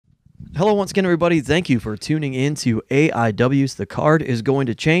Hello once again, everybody. Thank you for tuning in to AIW's The Card is Going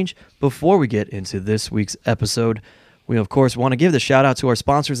to Change. Before we get into this week's episode, we, of course, want to give the shout-out to our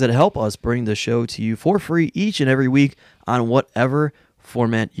sponsors that help us bring the show to you for free each and every week on whatever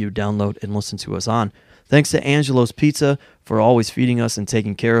format you download and listen to us on. Thanks to Angelo's Pizza for always feeding us and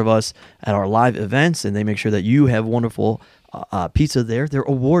taking care of us at our live events, and they make sure that you have wonderful pizza there. Their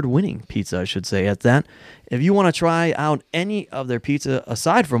award-winning pizza, I should say, at that. If you want to try out any of their pizza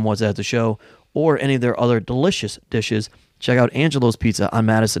aside from what's at the show or any of their other delicious dishes, check out Angelo's Pizza on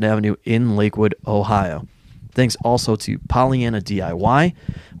Madison Avenue in Lakewood, Ohio. Thanks also to Pollyanna DIY.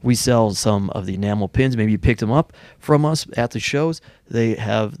 We sell some of the enamel pins. Maybe you picked them up from us at the shows. They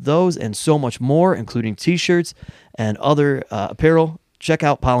have those and so much more, including t-shirts and other apparel. Check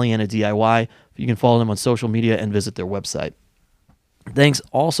out Pollyanna DIY. You can follow them on social media and visit their website. Thanks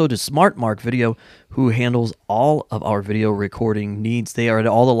also to Smart Mark Video, who handles all of our video recording needs. They are at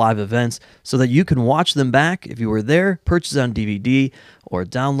all the live events so that you can watch them back if you were there, purchase on DVD or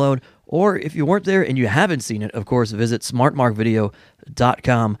download, or if you weren't there and you haven't seen it, of course, visit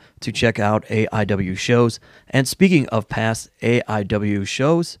smartmarkvideo.com to check out AIW shows. And speaking of past AIW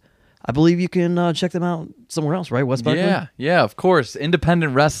shows, I believe you can check them out somewhere else, right, Wes Buckley? Yeah, of course.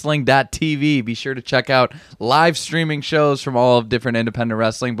 IndependentWrestling.tv. Be sure to check out live streaming shows from all of different independent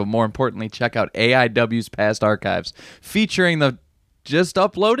wrestling, but more importantly, check out AIW's past archives featuring the just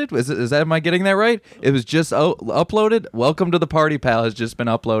uploaded. Am I getting that right? It was just uploaded. Welcome to the Party, Pal has just been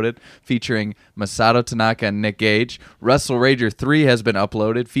uploaded, featuring Masato Tanaka and Nick Gage. Wrestle Rager 3 has been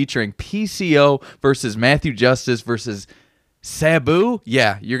uploaded, featuring PCO versus Matthew Justice versus Sabu.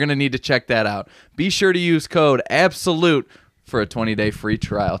 Yeah, you're going to need to check that out. Be sure to use code ABSOLUTE for a 20-day free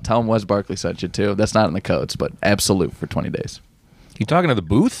trial. Tell them Wes Barkley sent you too. That's not in the codes, but ABSOLUTE for 20 days. You talking to the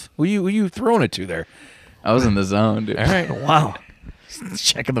booth? Who you throwing it to there? I was in the zone, dude. All right. Wow.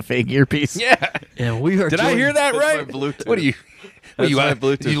 Checking the fake earpiece. Yeah. And we are Did I hear that right? my Bluetooth. What are you? That's you my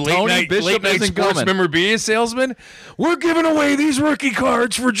Bluetooth. You Tony late Bishop night isn't sports coming. memorabilia salesman? We're giving away these rookie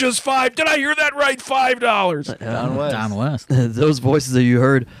cards for just $5. Did I hear that right? $5. Don West. Those voices that you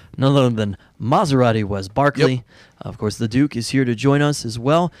heard, none other than Maserati Wes Barkley. Yep. Of course, the Duke is here to join us as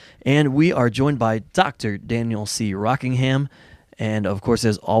well. And we are joined by Dr. Daniel C. Rockingham. And, of course,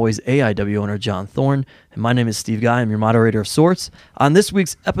 as always, AIW owner John Thorne. And my name is Steve Guy. I'm your moderator of sorts. On this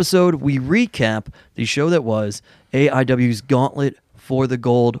week's episode, we recap the show that was AIW's Gauntlet for the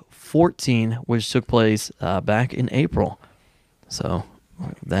Gold 14, which took place back in April. So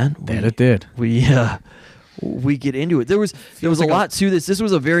It did. We get into it. There was a lot to this. This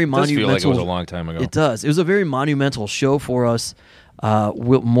was a very monumental. Does feel like it was a long time ago. It does. It was a very monumental show for us.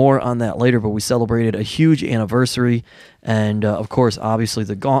 More on that later, but we celebrated a huge anniversary, and of course, obviously,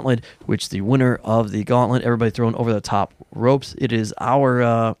 the Gauntlet, which the winner of the Gauntlet, everybody thrown over the top ropes. It is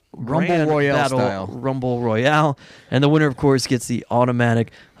our Rumble Royale battle, style. Rumble Royale, and the winner, of course, gets the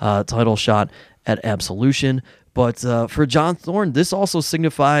automatic title shot at Absolution. But for John Thorne, this also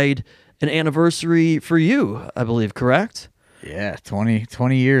signified an anniversary for you, I believe, correct? Yeah, 20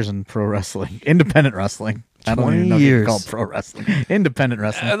 years in pro wrestling. Independent wrestling. I don't 20 even know if you years. can call it pro wrestling. Independent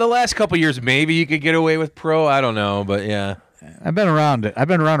wrestling. The last couple years, maybe you could get away with pro. I don't know, but yeah. I've been around it. I've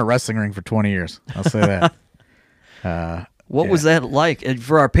been around a wrestling ring for 20 years. I'll say that. What was that like? And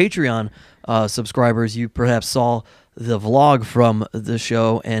for our Patreon subscribers, you perhaps saw the vlog from the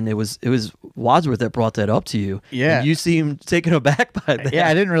show, and it was Wadsworth that brought that up to you. Yeah. And you seemed taken aback by that. Yeah,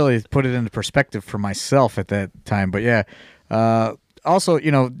 I didn't really put it into perspective for myself at that time, but yeah. Also,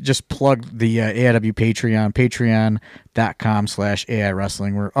 just plug the AIW Patreon, patreon.com/AI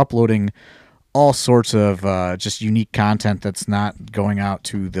Wrestling. We're uploading all sorts of just unique content that's not going out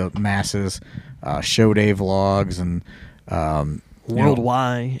to the masses, show day vlogs and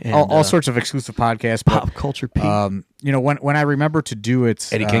Worldwide. And, all sorts of exclusive podcasts. But, Pop Culture Pete. when I remember to do it,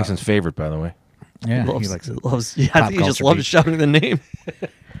 Eddie Kingston's favorite, by the way. yeah, loves, he likes it. loves, yeah, I Pop think he just Culture loved Pete. shouting the name.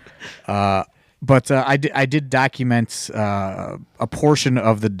 But I did document a portion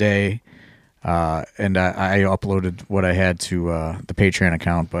of the day, and I uploaded what I had to the Patreon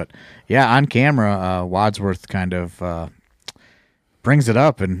account. But yeah, on camera, Wadsworth kind of brings it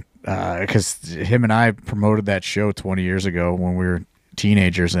up, and because him and I promoted that show 20 years ago when we were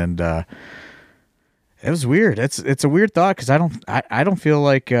teenagers, and it was weird. It's a weird thought because I don't feel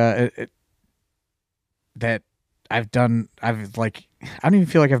like that I don't even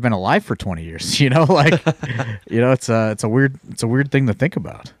feel like I've been alive for 20 years, it's a weird thing to think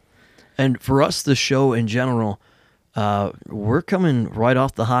about. And for us, the show in general, we're coming right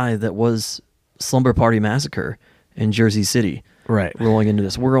off the high that was Slumber Party Massacre in Jersey City. Right. Rolling into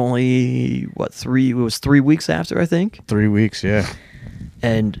this. We're only, 3 weeks after, I think? 3 weeks, yeah.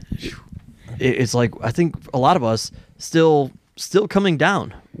 and it's like I think a lot of us still coming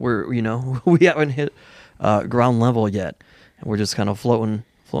down. We're we haven't hit ground level yet, and we're just kind of floating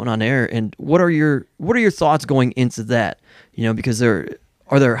on air. And what are your thoughts going into that? Because are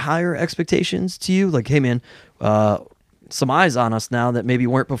there higher expectations to you? Like, hey man, some eyes on us now that maybe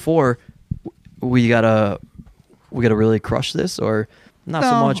weren't before. We gotta really crush this, or not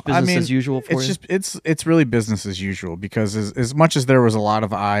so much business as usual for you? It's really business as usual, because as much as there was a lot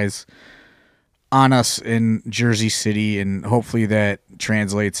of eyes on us in Jersey City, and hopefully that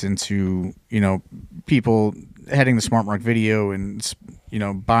translates into people heading the Smart Mark video and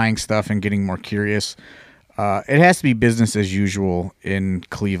buying stuff and getting more curious. It has to be business as usual in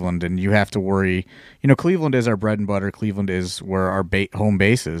Cleveland, and you have to worry. Cleveland is our bread and butter. Cleveland is where our home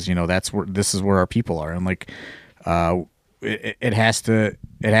base is. This is where our people are, and it has to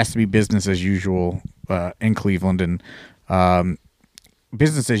be business as usual in Cleveland. And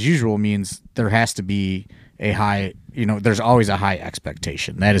business as usual means there has to be a high. There's always a high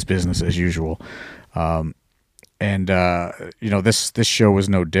expectation. That is business as usual. This show was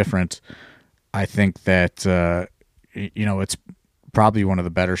no different. I think that it's probably one of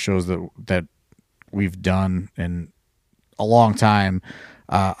the better shows that we've done in a long time,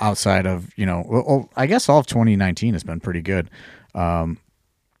 outside of I guess all of 2019 has been pretty good,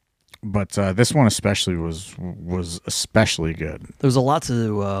 but this one especially was especially good. There was a lot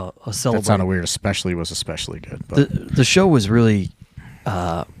to celebrate. That sounded weird. Especially was especially good. But the show was really.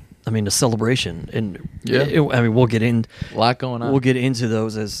 A celebration, and we'll get in a lot going on. We'll get into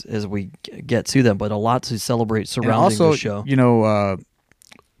those as we get to them, but a lot to celebrate surrounding the show.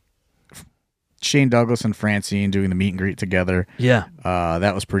 Shane Douglas and Francine doing the meet and greet together. Yeah,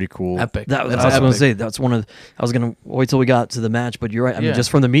 that was pretty cool. Epic. I was going to say that's one of. I was going to wait till we got to the match, but you're right. I mean, just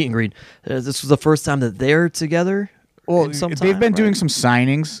from the meet and greet, this was the first time that they're together. Well, they've been doing some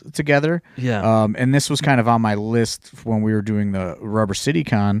signings together. Yeah. And this was kind of on my list when we were doing the Rubber City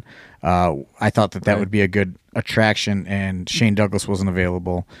Con. I thought that would be a good attraction, and Shane Douglas wasn't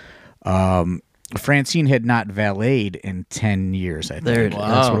available. Francine had not valeted in 10 years, I think.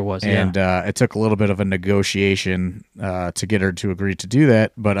 That's what it was. And it took a little bit of a negotiation to get her to agree to do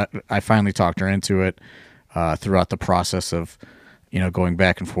that, but I finally talked her into it throughout the process of, going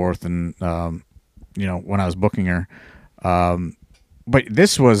back and forth and, when I was booking her. But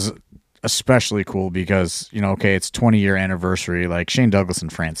this was especially cool because, it's 20-year anniversary. Like Shane Douglas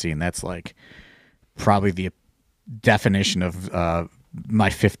and Francine, that's like probably the definition of my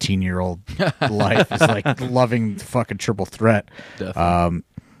 15-year-old life is like loving fucking Triple Threat. Definitely.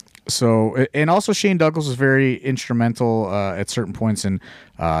 And also Shane Douglas was very instrumental at certain points in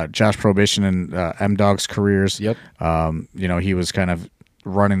Josh Prohibition and M-Dogg's careers. Yep. He was kind of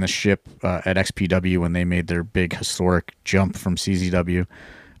running the ship at XPW when they made their big historic jump from CZW.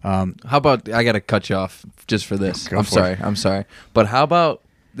 How about, I got to cut you off just for this. I'm sorry. But how about,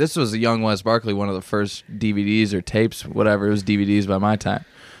 this was a Young Wes Barkley, one of the first DVDs or tapes, whatever. It was DVDs by my time.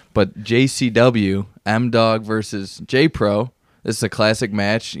 But JCW, M-Dogg versus J-Pro. This is a classic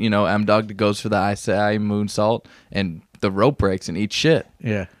match. M-Dogg goes for the ICI moonsault, and the rope breaks and eats shit.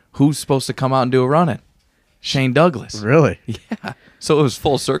 Yeah. Who's supposed to come out and do a run-in? Shane Douglas. Really? Yeah. So it was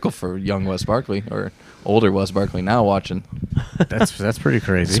full circle for young Wes Barkley, or older Wes Barkley now watching. That's pretty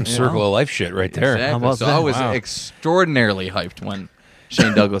crazy. Some circle of life shit right there. Exactly. How about so that? I was Wow. extraordinarily hyped when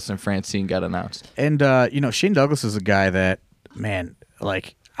Shane Douglas and Francine got announced. And Shane Douglas is a guy that, man,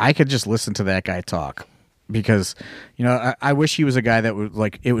 like I could just listen to that guy talk, because I wish he was a guy that would,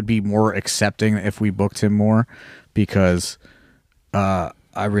 like, it would be more accepting if we booked him more, because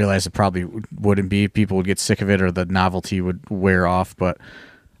I realize it probably wouldn't be. People would get sick of it, or the novelty would wear off. But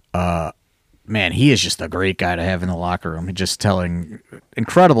man, he is just a great guy to have in the locker room. Just telling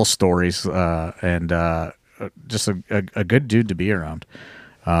incredible stories, and just a good dude to be around.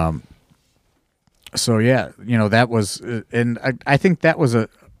 So yeah, that was, and I think that was a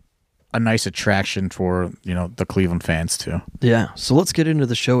nice attraction for the Cleveland fans too. Yeah. So let's get into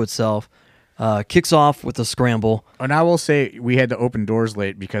the show itself. Kicks off with a scramble. And I will say we had to open doors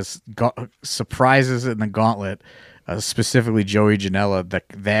late because surprises in the Gauntlet, specifically Joey Janela,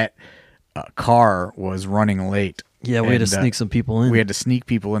 that car was running late. Yeah, we had to sneak some people in. We had to sneak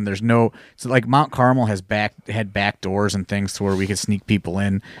people in. There's no, so like Mount Carmel had back doors and things to where we could sneak people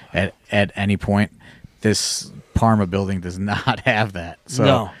in at any point. This Parma building does not have that.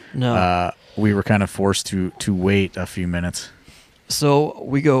 So no. We were kind of forced to wait a few minutes. So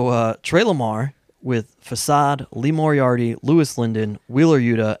we go Trey Lamar with Facade, Lee Moriarty, Lewis Lyndon, Wheeler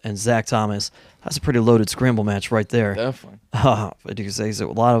Yuta, and Zach Thomas. That's a pretty loaded scramble match right there. Definitely. I do say so.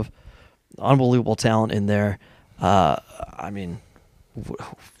 A lot of unbelievable talent in there.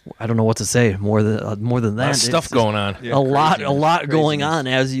 I don't know what to say more than that. A lot of stuff It's going on. Yeah, a lot going craziness. on,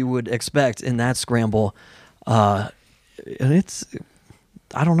 as you would expect in that scramble. And it's,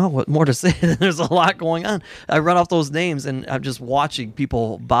 I don't know what more to say. There's a lot going on. I read off those names, and I'm just watching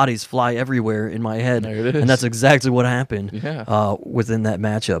people bodies fly everywhere in my head. There it is. And that's exactly what happened Yeah. within that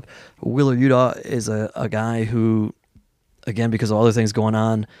matchup. Wheeler Yuta is a guy who, again, because of other things going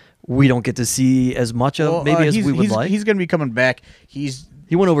on, we don't get to see as much of maybe as we would like. He's going to be coming back. He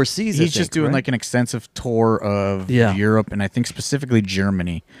went overseas. I He's just think, doing right? like an extensive tour of Yeah. Europe, and I think specifically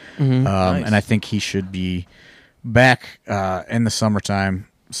Germany. Nice. And I think he should be back in the summertime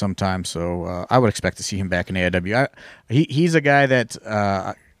sometime. So I would expect to see him back in AIW. He's a guy that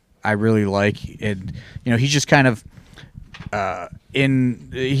I really like, and he's just kind of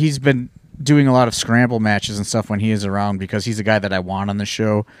he's been doing a lot of scramble matches and stuff when he is around, because he's a guy that I want on the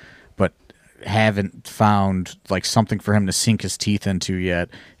show, but haven't found like something for him to sink his teeth into yet.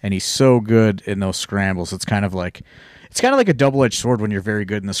 And he's so good in those scrambles. It's kind of like a double-edged sword when you're very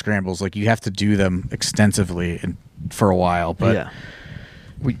good in the scrambles. Like, you have to do them extensively and for a while, but yeah.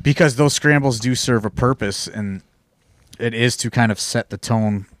 because those scrambles do serve a purpose, and it is to kind of set the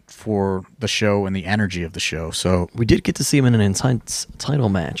tone for the show and the energy of the show. So We did get to see him in an intense title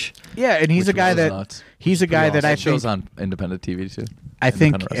match. yeah, and he's a guy that nuts. he's a guy that I shows think on independent TV too. I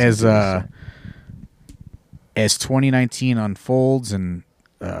think Independent as wrestling TV, as 2019 unfolds and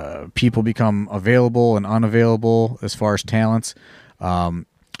people become available and unavailable as far as talents,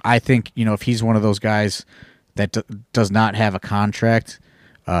 I think if he's one of those guys that does not have a contract,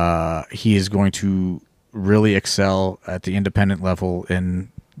 he is going to really excel at the independent level and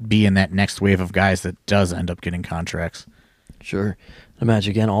be in that next wave of guys that does end up getting contracts. Sure. The match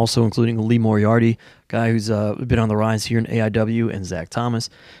again, also including Lee Moriarty, guy who's been on the rise here in AIW, and Zach Thomas.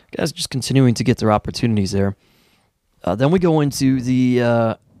 Guys just continuing to get their opportunities there. Then we go into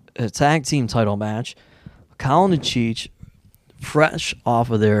the tag team title match. Colin and Cheech, fresh off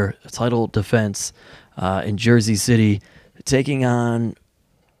of their title defense in Jersey City, taking on,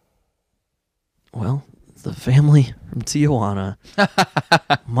 well, the family from Tijuana.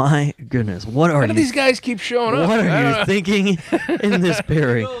 My goodness, what are How do you? these guys keep showing up? What I don't are you know. thinking in this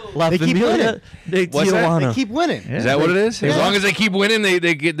pairing? La They keep Familia de What's that? Tijuana. They keep winning. Is that what it is? As long as they keep winning,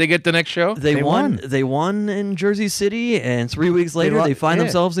 they get the next show. They won. won. They won in Jersey City, and 3 weeks later, won- they find yeah.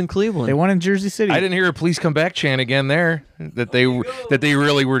 themselves in Cleveland. They won in Jersey City. I didn't hear a "Please come back" chant again there. That they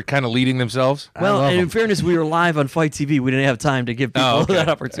really were kind of leading themselves. well, love and in them. fairness, we were live on Fight TV. We didn't have time to give people Oh, okay. that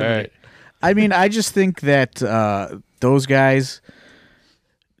opportunity. All right. I mean, I just think that those guys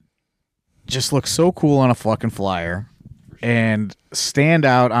just look so cool on a fucking flyer and stand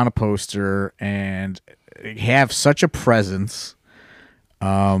out on a poster and have such a presence.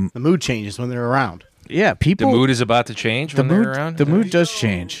 The mood changes when they're around. Yeah, The people. mood is about to change the when mood. they're around. The mood does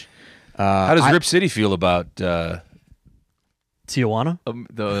change. How does I- Rip City feel about? Tijuana.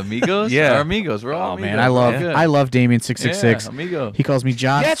 the Amigos. Yeah. Our Amigos. We're all Oh amigos. man, I Good. love Damien 666. Yeah, amigo. He calls me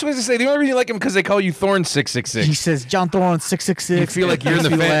John. Yeah, that's what I was gonna say. The only reason you like him because they call you Thorn He 666. says John Thorne 666. You feel like you're in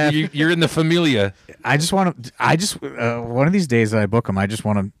the Laugh. you're in the Familia. I just want to. One of these days that I book them, I just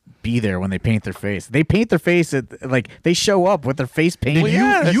want to be there when they paint their face. They paint their face they show up with their face painted.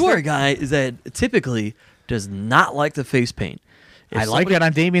 You are a guy that typically does not like the face paint. If I like somebody- it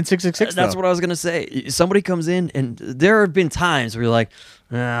on Damien 666. That's though. what I was gonna say. Somebody comes in, and there have been times where you're like,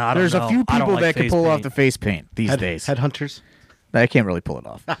 I don't There's know. a few I don't people like that can face pull off paint." the face paint these days. Headhunters. I can't really pull it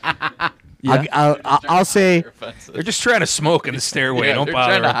off. Yeah. I'll say They're just trying to smoke in the stairway. Yeah, Don't they're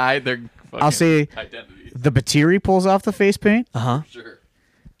bother. trying to hide their fucking I'll say identities. the Batiri pulls off the face paint. Uh-huh. Sure.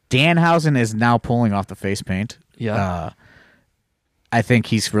 Danhausen is now pulling off the face paint. Yeah. I think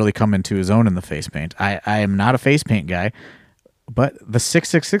he's really come into his own in the face paint. I am not a face paint guy, but the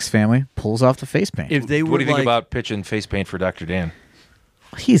 666 family pulls off the face paint. If they What would do you think like, about pitching face paint for Dr. Dan?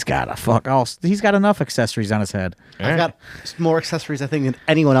 He's got he's got enough accessories on his head. I've got more accessories, I think, than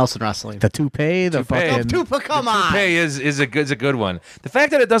anyone else in wrestling. The toupee, the Toupee. fucking. Tupa, come on. Toupee is a good one. The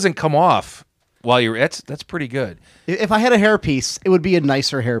fact that it doesn't come off while you're that's pretty good. If I had a hairpiece, it would be a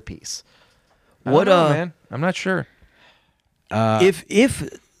nicer hairpiece. what I don't know, man? I'm not sure. if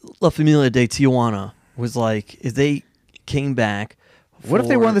La Familia de Tijuana was like, if they came back, What if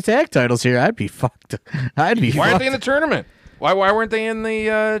they won the tag titles here? I'd be fucked. I'd be Why aren't fucked. they in the tournament? Why weren't they in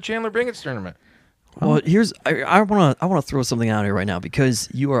the Chandler Bingett's tournament? Well, here's I want to throw something out here right now, because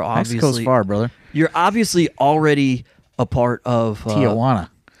you are Mexico's obviously far, brother. you're obviously already a part of Tijuana.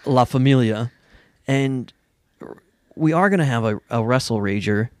 La Familia, and we are going to have a Wrestle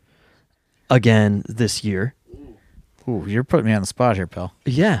Rager again this year. Ooh, you're putting me on the spot here, pal.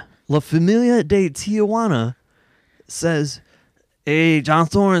 Yeah, La Familia de Tijuana says, Hey, John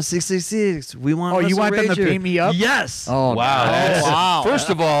Thorne, 666. We want. Oh, you Wrestle want them to Rager." paint me up? Yes. Oh, Wow. no. That's, First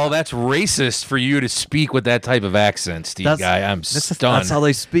of all, that's racist for you to speak with that type of accent, Steve Guy. I'm stunned. That's how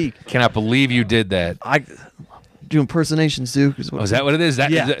they speak. Cannot believe you did that. I do impersonations, too. Oh, is that what it is?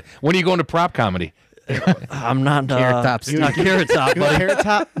 Yeah. When are you going to prop comedy? I'm not Carrot Top, Steve. Not Carrot Top, buddy. Carrot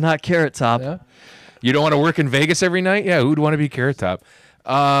Top? Not Carrot Top. Yeah. You don't want to work in Vegas every night? Yeah, who'd want to be Carrot Top?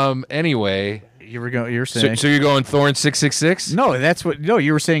 Anyway, You were saying. so you're going Thorne 666? No, that's what. No,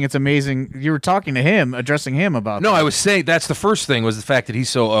 you were saying it's amazing. You were talking to him, addressing him about. No, that. I was saying that's the first thing was the fact that he's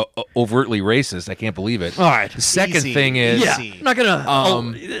so overtly racist. I can't believe it. All right. The second Easy. thing is, Yeah, I'm not gonna.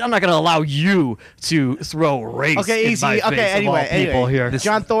 I'm not gonna allow you to throw race. Okay, in easy. my Okay, face of all anyway. people here.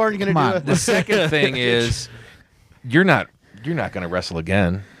 John Thorne going to do the second thing is, you're not going to wrestle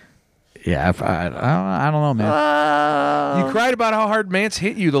again. Yeah, I don't know, man. You cried about how hard Mance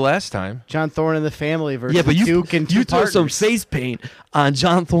hit you the last time. John Thorne and the Family versus Yeah, but Duke and you two throw some partners. face paint on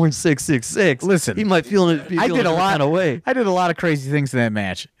John Thorne 666. Listen, he might feel it. I did a lot kind of way. I did a lot of crazy things in that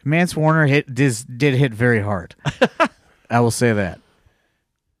match. Mance Warner did hit very hard. I will say that.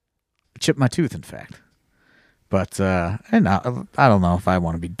 Chipped my tooth, in fact. But and I don't know if I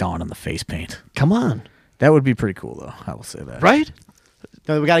want to be donning the face paint. Come on, That would be pretty cool, though. I will say that. right?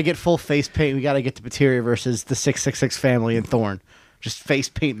 No, we got to get full face paint. We got to get the Materia versus the 666 Family and Thorne. Just face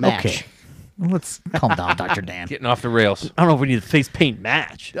paint match. Okay. Let's calm down, Dr. Dan. Getting off the rails. I don't know if we need a face paint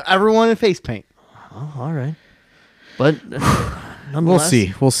match. Everyone in face paint. Oh, all right, but We'll nonetheless,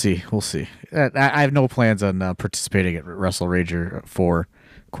 see. We'll see. I have no plans on participating at Wrestle Rager for,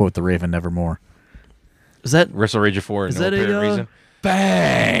 quote, the Raven Nevermore. Is that Wrestle Rager 4, Is no that a, apparent reason.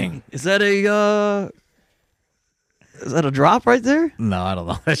 bang? Is that a drop right there? No, I don't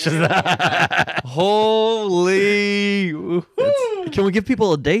know. That's just Holy! Can we give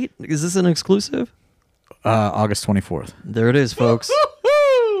people a date? Is this an exclusive? August 24th. There it is, folks.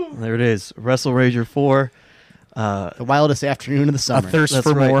 There it is. Wrestle Rager 4. The wildest afternoon of the A summer. thirst That's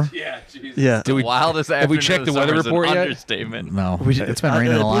for right. more? Yeah. Do we- Wildest have we afternoon checked of the weather summer is an report yet? Understatement. No. We- It's been I-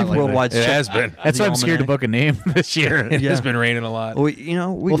 raining I a lot believe lately. worldwide It check- has been. That's the why I'm scared to almanac. book a name this year. It Yeah. has been raining a lot. We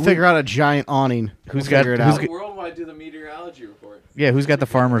We'll figure out a giant awning. Who's We'll got- figure it who's out. got- Worldwide do the meteorology report. Yeah, who's got the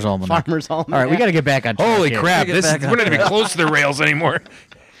Farmer's Almanac? Farmers all. All right, we got to get back on track. Holy here. crap! Get back on We're not even close to the rails anymore.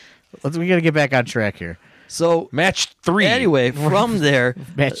 We got to get back on track here. So Match 3. anyway, from there,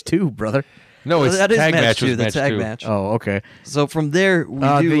 Match 2, brother. no, it's that is tag match match. 2, Was the match tag 2. match. Oh, okay. So from there, we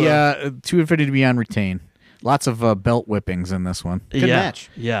do The To Infinity and Beyond retain. Lots of belt whippings in this one. Good yeah, match.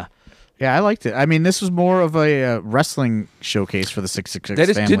 Yeah. Yeah, I liked it. I mean, this was more of a wrestling showcase for the 666 That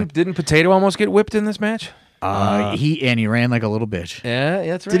is, family. didn't Potato almost get whipped in this match? He ran like a little bitch. Yeah,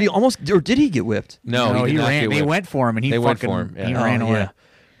 that's right. Did he almost, or did he get whipped? No, he did not ran. get They whipped. went for him, and he They went fucking for him, yeah. he Oh, ran away.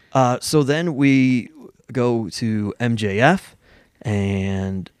 So then we go to MJF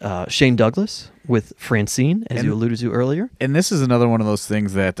and Shane Douglas with Francine, as you alluded to earlier. And this is another one of those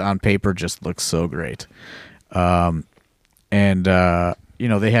things that on paper just looks so great. You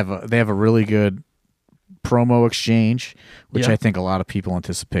know, they have a really good promo exchange, which Yeah. I think a lot of people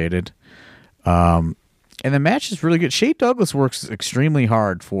anticipated. And the match is really good. Shane Douglas works extremely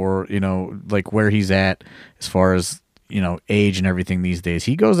hard for, you know, like where he's at as far as, you know, age and everything these days.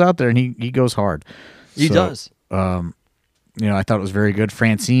 He goes out there and he goes hard. He So, does. You know, I thought it was very good.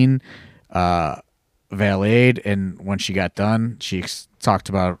 Francine valeted, and when she got done, she talked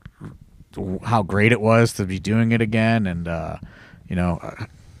about how great it was to be doing it again, and you know,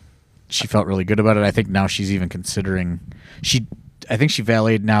 she felt really good about it. I think now she's even considering I think she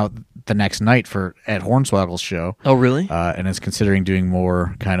valeted now the next night at Hornswoggle's show. Oh, really? And is considering doing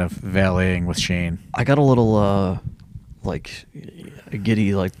more kind of valeting with Shane. I got a little like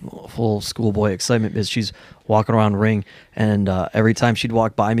giddy, like full schoolboy excitement because she's walking around the ring, and every time she'd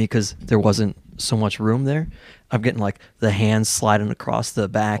walk by me, because there wasn't so much room there, I'm getting like the hands sliding across the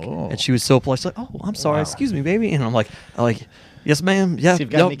back, and she was so polite. She's like, "Oh, I'm sorry, excuse me, baby," and I'm like, "Yes, ma'am. Yeah, So you've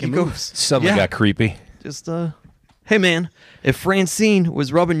got to nope, make you your go." moves. Suddenly Yeah. got creepy. Just hey man, if Francine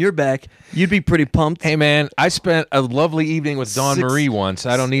was rubbing your back, you'd be pretty pumped. Hey man, I spent a lovely evening with Dawn Six- Marie once.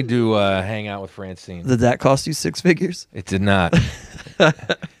 I don't need to hang out with Francine. Did that cost you 6 figures? It did not.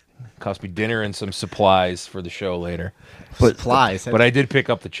 Cost me dinner and some supplies for the show later. But Supplies. But I did pick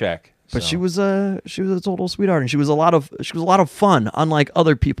up the check. But so. she was a total sweetheart, and she was a lot of fun. Unlike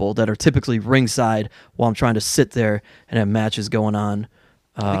other people that are typically ringside while I'm trying to sit there and have matches going on.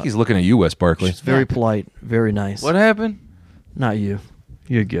 I think he's looking at you, Wes Barkley. She's very polite, very nice. What happened? Not you.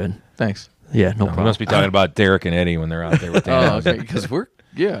 You're good. Thanks. Yeah, no We problem. must be talking about Derek and Eddie when they're out there with Oh, Dan. okay. Because we're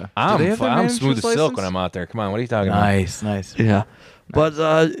Do I'm they have their I'm smooth as manager's silk when license? I'm out there. Come on, what are you talking about? Nice. Yeah, but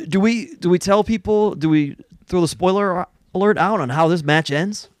do we tell people? Do we throw the spoiler alert out on how this match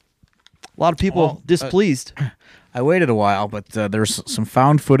ends? A lot of people displeased. I waited a while, but there's some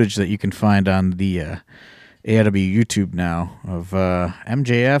found footage that you can find on the AIW YouTube now of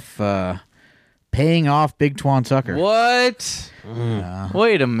MJF paying off Big Twan Tucker. What?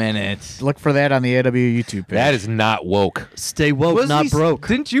 Wait a minute. Look for that on the AIW YouTube page. That is not woke. Stay woke, Was not he- broke.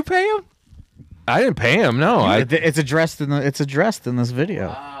 Didn't you pay him? I didn't pay him. No, It's addressed in this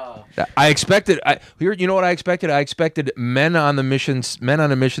video. I expected. You know what I expected? I expected men on a mission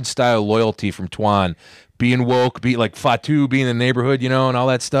style loyalty from Twan, being woke, be like Fatu, being in the neighborhood, and all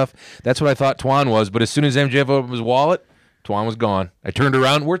that stuff. That's what I thought Twan was. But as soon as MJF opened his wallet, Twan was gone. I turned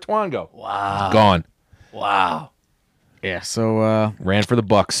around. Where'd Twan go? Wow. He's gone. Wow. Yeah. So Ran for the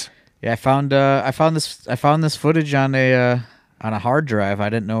Bucks. yeah, I found this footage on a hard drive. I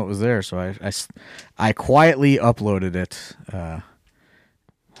didn't know it was there, so I quietly uploaded it.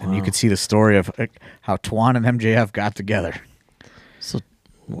 And you could see the story of how Twan and MJF got together. So,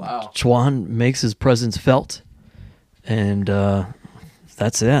 Chuan makes his presence felt, and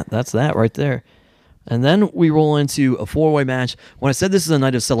that's it. That's that right there. And then we roll into a four-way match. When I said this is a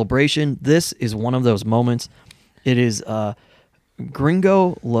night of celebration, this is one of those moments. It is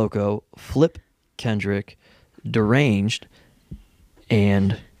Gringo, Loco, Flip, Kendrick, Deranged,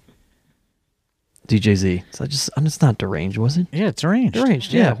 and DJZ. So it's not Deranged, was it? Yeah, it's arranged.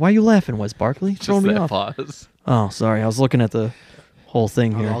 Deranged, yeah. Why are you laughing, Wes Barkley? Throwing me That off. pause. Oh, sorry. I was looking at the whole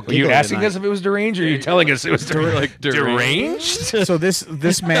thing here. Are you asking us if it was deranged, or are you telling us it was deranged? So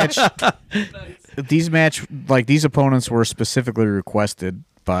this match, these opponents were specifically requested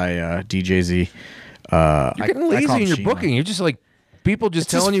by DJZ. You're getting lazy in your booking. You're just like people just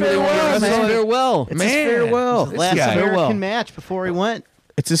telling you who they want to It's his wrestle. farewell. It's his farewell. His last guy. American Farewell. match before he went.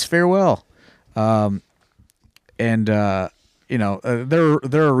 It's his farewell. There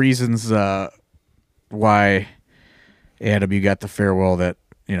are reasons why AIW got the farewell that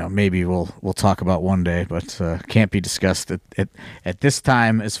maybe we'll talk about one day, but can't be discussed at this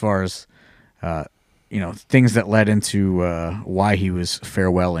time as far as things that led into why he was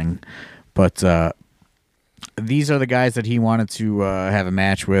farewelling. But these are the guys that he wanted to have a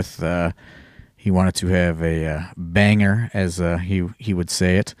match with. He wanted to have a banger, as he would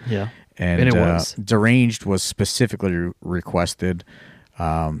say it. Yeah. And it was. Deranged was specifically requested.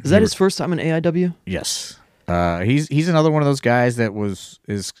 Is that his first time in AIW? Yes. He's another one of those guys that was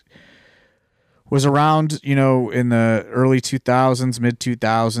around, in the early 2000s, mid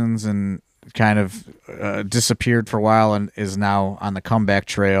 2000s, and kind of disappeared for a while and is now on the comeback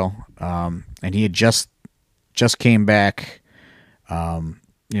trail. And he had just came back, not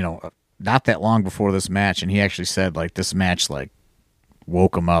that long before this match, and he actually said this match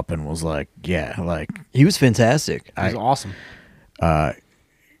woke him up and was like, yeah, He was fantastic. It was awesome.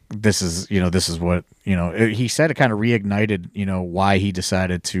 this is what he said. It kind of reignited why he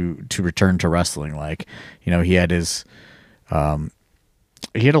decided to return to wrestling. He had his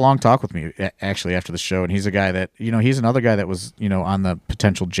he had a long talk with me actually after the show, and he's a guy that he's another guy that was on the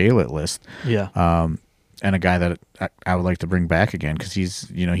potential jail-it list. Yeah. And a guy that I would like to bring back again because he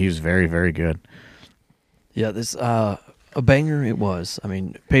was very, very good. Yeah, this a banger it was. I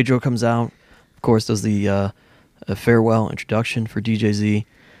mean, Pedro comes out, of course, does the a farewell introduction for DJZ,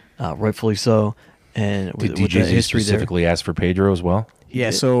 rightfully so. And Did with the DJZ history specifically ask for Pedro as well?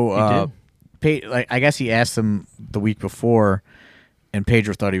 Yeah, did. so He I guess he asked him the week before, and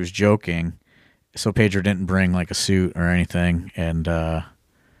Pedro thought he was joking, so Pedro didn't bring a suit or anything. And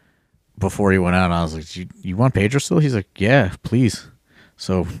before he went out, I was like, "You want Pedro still?" He's like, "Yeah, please."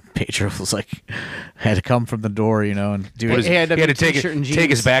 So Pedro was had to come from the door, and do it. He had to t-shirt and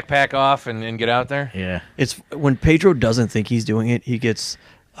take his jeans. backpack off and get out there? Yeah, It's when Pedro doesn't think he's doing it, he gets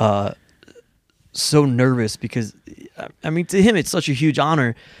so nervous because, I mean, to him it's such a huge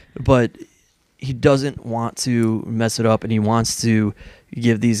honor, but he doesn't want to mess it up, and he wants to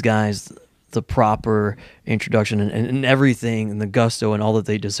give these guys the proper introduction and everything and the gusto and all that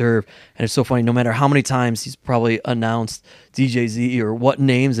they deserve. And it's so funny, no matter how many times he's probably announced DJZ or what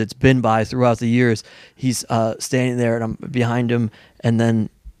names it's been by throughout the years, he's standing there and I'm behind him, and then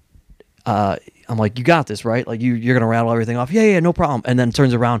I'm like, "You got this, right? You're gonna rattle everything off." Yeah, no problem. And then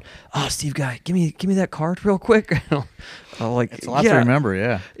turns around, "Oh, Steve guy, give me that card real quick." I'm like, it's a lot to remember.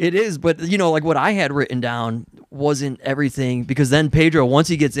 Yeah, it is, but what I had written down wasn't everything, because then Pedro, once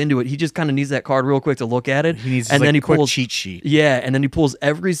he gets into it, he just kind of needs that card real quick to look at it. he needs and then he quick pulls cheat sheet. Yeah, and then he pulls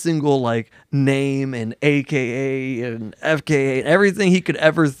every single name and AKA and FKA and everything he could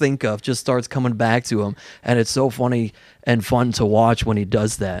ever think of just starts coming back to him, and it's so funny and fun to watch when he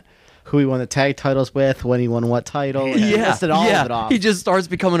does that. who he won the tag titles with, when he won what title. And he listed all of it off. He just starts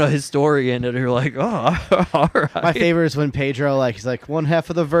becoming a historian, and you're like, oh, all right. My favorite is when Pedro, he's like, one half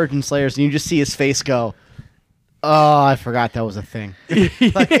of the Virgin Slayers, and you just see his face go, oh, I forgot that was a thing.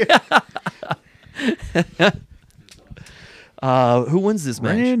 Who wins this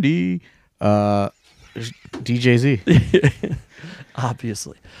match? Randy. DJZ.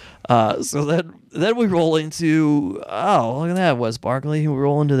 Obviously. So then we roll into, look at that, Wes Barkley. We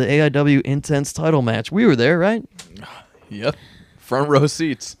roll into the AIW Intense title match. We were there, right? Yep. Front row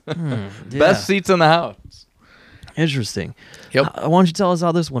seats. Yeah. Best seats in the house. Interesting. Yep. Why don't you tell us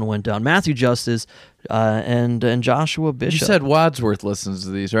how this one went down? Matthew Justice and Joshua Bishop. You said Wadsworth listens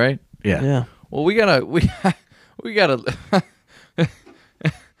to these, right? Yeah. Yeah. Well, we gotta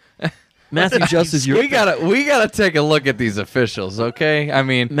Matthew Justice, we gotta take a look at these officials, okay? I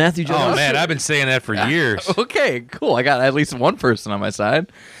mean, Matthew Justice. Oh man, I've been saying that for years. okay, cool. I got at least one person on my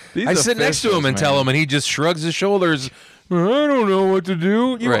side. These I sit next to him and officials, tell man. him, and he just shrugs his shoulders. I don't know what to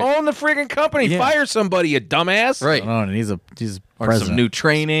do. You Right. own the friggin' company. Yeah. Fire somebody, you dumbass. Right. Oh, and he's Or president. some new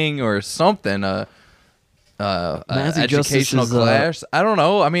training or something. Matthew Justice Educational is, class. I don't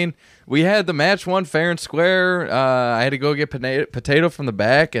know. I mean, we had the match one fair and square. I had to go get potato from the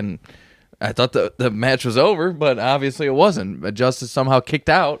back, and I thought the match was over, but obviously it wasn't. Justice somehow kicked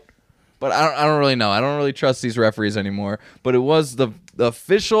out. But I don't really know. I don't really trust these referees anymore. But it was the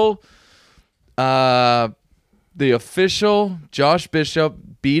official. The official Josh Bishop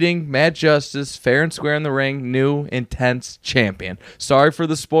beating Matt Justice fair and square in the ring, new intense champion. Sorry for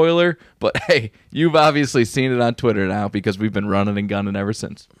the spoiler, but hey, you've obviously seen it on Twitter now because we've been running and gunning ever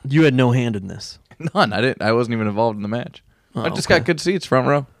since. You had no hand in this. None. I wasn't even involved in the match. Oh, I just okay. got good seats, front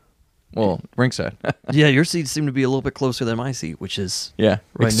row. Well, ringside. Yeah, your seats seem to be a little bit closer than my seat, which is Yeah,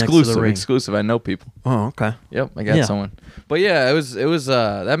 right next to the exclusive. ring. Exclusive. I know people. Oh, okay. Yep, I got Yeah. someone. But yeah, it was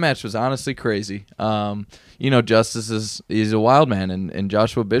that match was honestly crazy. Justice he's a wild man, and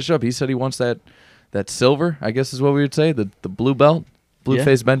Joshua Bishop, he said he wants that silver, I guess is what we would say, the blue belt,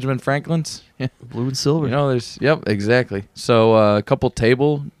 blue-faced Benjamin Franklin's. Yeah. Blue and silver. Yep, exactly. So a couple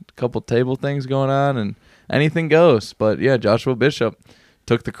table things going on, and anything goes. But yeah, Joshua Bishop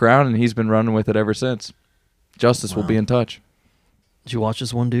took the crown, and he's been running with it ever since. Justice will be in touch. Did you watch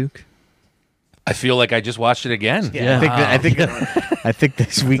this one, Duke? I feel like I just watched it again. Yeah. I think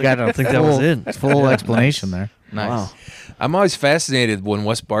we got a think that was it. full explanation there. Nice. Wow. I'm always fascinated when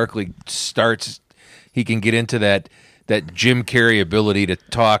Wes Barkley starts. He can get into that Jim Carrey ability to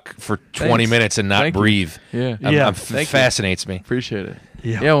talk for 20 Thanks. minute and not Thank you. breathe. Yeah. Fascinates me. Appreciate it.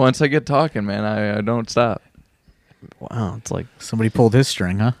 Yeah. Once I get talking, man, I don't stop. Wow, it's like Somebody pulled his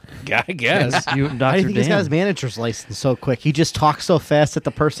string, huh? I guess. you and I Dr. think he's got Dan. his manager's license so quick. He just talks so fast that the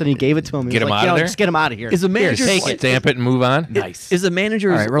person he gave it to him, Get he's him like, out of there? just get him out of here. Is a manager's take li- it. Stamp it and move on. Nice. Is a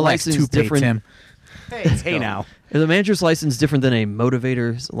manager's All right, relax. license Toupee, different? Tim. Hey now. Is a manager's license different than a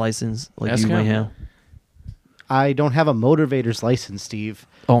motivator's license like Ask you may him. have? I don't have a motivator's license, Steve.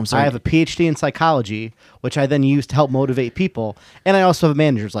 Oh, I'm sorry. I have a PhD in psychology, which I then use to help motivate people, and I also have a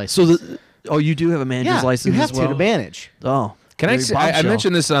manager's license. So you do have a manager's yeah, license you have as well? to manage. Oh. Can I very see, I bombshell.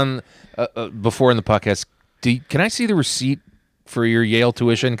 mentioned this on before in the podcast. Can I see the receipt for your Yale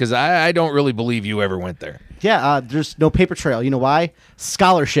tuition? Because I don't really believe you ever went there. Yeah, there's no paper trail. You know why?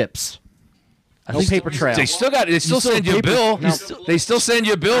 Scholarships. No paper trail. They still send you a paper- bill. No. They still send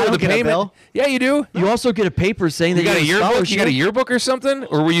you a bill I with don't the get a payment. bill. Yeah, you do. You also get a paper saying that You got a have yearbook? scholarship. You got a yearbook or something?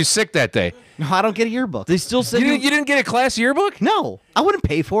 Or were you sick that day? No, I don't get a yearbook. They still send You you. didn't get a class yearbook? No, I wouldn't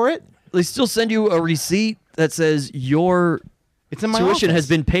pay for it. They still send you a receipt that says your It's in my tuition office. has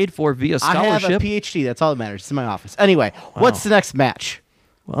been paid for via I have a scholarship. PhD. That's all that matters. It's in my office. Anyway, what's the next match?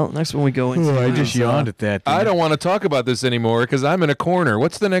 Well, next one we go into. I just is, yawned at that. I don't want to talk about this anymore because I'm in a corner.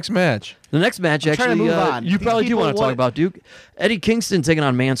 What's the next match? The next match, I'm trying to actually, move on. you These probably do people want to talk want- about, Duke. Eddie Kingston taking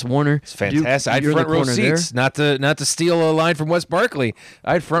on Mance Warner. It's fantastic. I had You're in the front row corner there. seats, not to steal a line from Wes Barkley.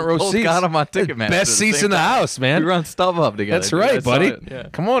 I had front row Both seats. got 'em on Ticketmaster at the Best seats same in the time. house, man. We run StubHub together. That's dude. I right, saw buddy. it, yeah.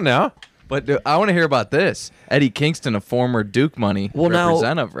 Come on now. But I want to hear about this. Eddie Kingston, a former Duke Money Well, now-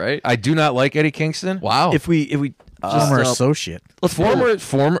 representative, right? I do not like Eddie Kingston. Wow. If we just Former associate. let's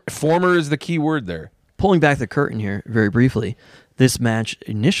pull- Former is the key word there. pulling back the curtain here very briefly. This match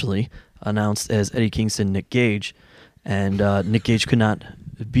initially announced as Eddie Kingston, Nick Gage, and Nick Gage could not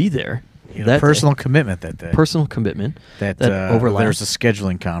be there. That Personal commitment that day. personal commitment that overlapped. there's a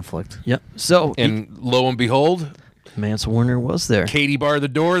scheduling conflict. Yep. So And lo and behold, Mance Warner was there. Katie barred the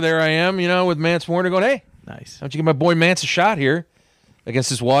door. There I am, with Mance Warner going, hey, Nice. don't you give my boy Mance a shot here? against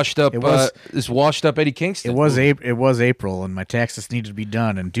this washed up Eddie Kingston. It was April, and my taxes needed to be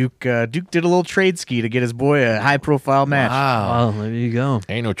done. And Duke did a little trade ski to get his boy a high profile match. Wow, there you go.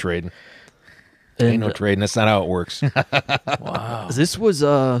 Ain't no trading. And, Ain't no trading. That's not how it works. Wow. This was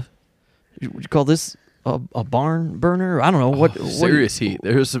would you call this a barn burner? I don't know what. Serious heat.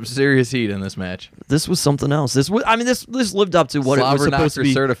 There was some serious heat in this match. This was something else. This lived up to what it was supposed to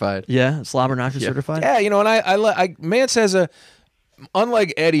be. Certified. Yeah, slobber knocker certified. Yeah, and I Mance has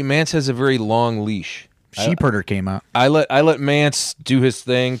unlike Eddie, Mance has a very long leash. Sheepherder came out. I let Mance do his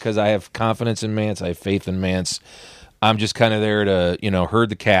thing because I have confidence in Mance. I have faith in Mance. I'm just kind of there to, herd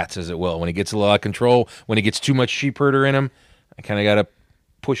the cats, as it will. When he gets a lot of control, when he gets too much sheepherder in him, I kind of got to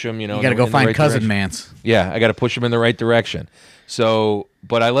push him, You got to go find right Cousin direction. Mance. Yeah, I got to push him in the right direction. So,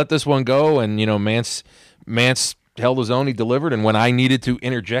 but I let this one go, and, Mance held his own. He delivered, and when I needed to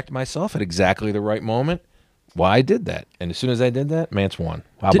interject myself at exactly the right moment, I did that. And as soon as I did that, Mance won.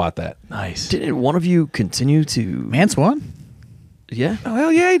 How about that? Nice. Didn't one of you continue to? Mance won? Yeah. Oh,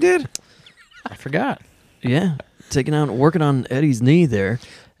 hell yeah, he did. I forgot. Yeah. Working on Eddie's knee there.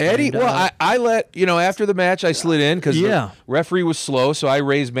 Eddie, And, I let, after the match, I slid in because Yeah. the referee was slow, so I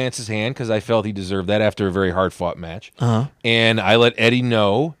raised Mance's hand because I felt he deserved that after a very hard-fought match. Uh-huh. And I let Eddie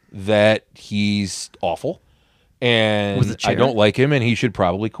know that he's awful, With the and chair? I don't like him, and he should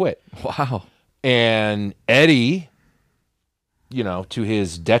probably quit. Wow. And Eddie, to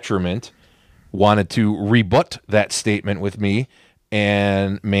his detriment, wanted to rebut that statement with me,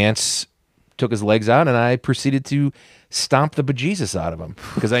 and Mance took his legs out, and I proceeded to stomp the bejesus out of him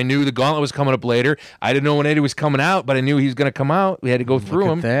because I knew the gauntlet was coming up later. I didn't know when Eddie was coming out, but I knew he was going to come out. We had to go through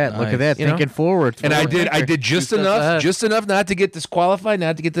him. Look at that. You know? Thinking forward. And I did just steps enough, ahead. not to get disqualified,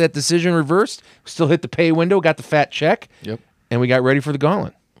 not to get that decision reversed. Still hit the pay window, got the fat check, Yep. and we got ready for the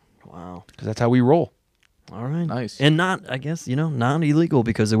gauntlet Wow. because that's how we roll. All right. Nice. And not, I guess, not illegal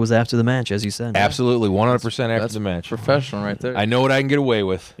because it was after the match, as you said. Absolutely, 100% after That's the match. professional right there. I know what I can get away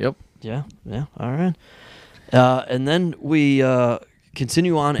with. Yep. Yeah. Yeah. All right. And then we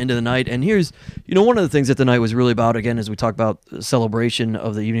continue on into the night. And here's, one of the things that the night was really about, again, as we talk about the celebration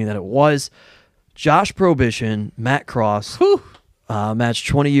of the evening that it was, Josh Prohibition, Matt Cross, match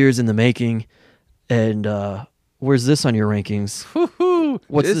 20 years in the making. And where's this on your rankings?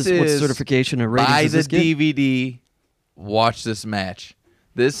 What's This this? What's is certification and ratings Buy does the this get? DVD. Watch this match.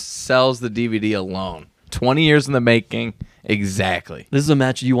 This sells the DVD alone. 20 years in the making. Exactly. This is a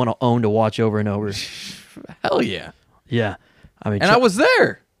match you want to own to watch over and over. Hell yeah. Yeah. I mean, And I was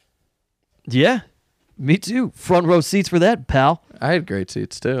there. yeah, me too. Front row seats for that, pal. I had great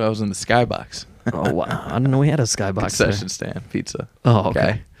seats too. I was in the skybox. Oh, wow. I didn't know we had a skybox there. Concession stand. Pizza. Oh,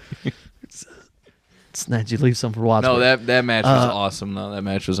 okay. It's nice you leave some for Watts. No, that match was awesome, though. That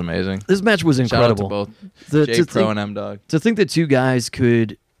match was amazing. This match was Shout out to incredible. both The- J to Pro think- and M-Dogg. To think that two guys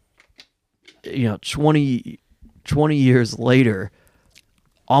could, 20 years later,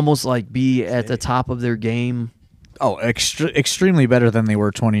 almost like be at the top of their game. Oh, extremely better than they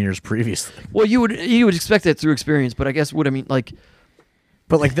were 20 years previously. Well, you would expect that through experience, but I guess what I mean, like,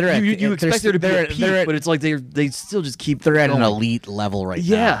 But like they're at, you expect there to be they're, a peak, they're at, but it's like they still just keep. they're at an going. elite level right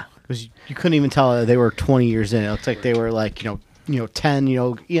Yeah. now. Because you couldn't even tell that they were 20 years in. It looked like they were like 10,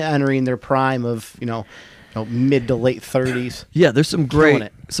 entering their prime of mid to late 30s. Yeah, there's some Killing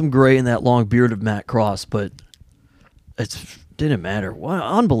gray, it. in that long beard of Matt Cross, but it didn't matter. What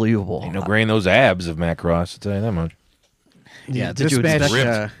unbelievable! Ain't no gray in those abs of Matt Cross, I'll tell you that much. Yeah, Did this you match.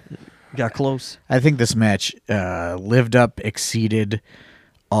 expect- Got close. I think this match lived up, exceeded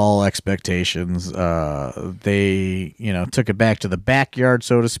all expectations. They, took it back to the backyard,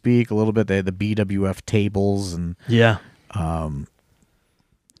 so to speak, a little bit. They had the BWF tables and Yeah,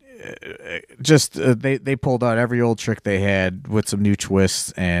 just they pulled out every old trick they had with some new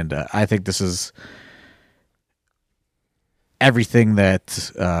twists, and I think this is everything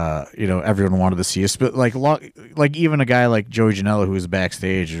that everyone wanted to see. But like even a guy like Joey Janela, who was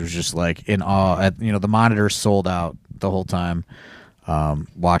backstage, was just like in awe. At the monitor sold out the whole time.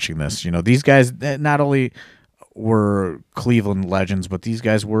 Watching this, these guys not only were Cleveland legends, but these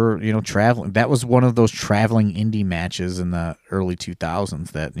guys were traveling. That was one of those traveling indie matches in the early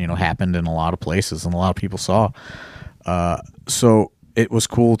 2000s that happened in a lot of places and a lot of people saw. So it was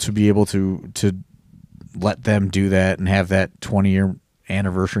cool to be able to let them do that and have that 20-year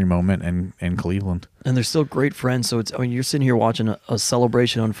anniversary moment in Cleveland. and they're still great friends. So you're sitting here watching a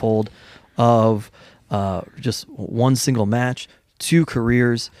celebration unfold of just one single match, two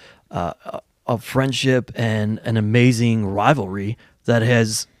careers, of friendship, and an amazing rivalry that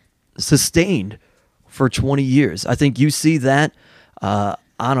has sustained for 20 years. I think you see that on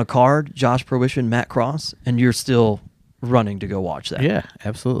a card, Josh Prohibition, Matt Cross, and you're still running to go watch that. Yeah,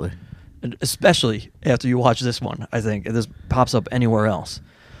 absolutely. And especially after you watch this one, I think if this pops up anywhere else.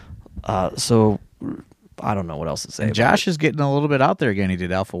 So I don't know what else to say. And Josh is getting a little bit out there again. He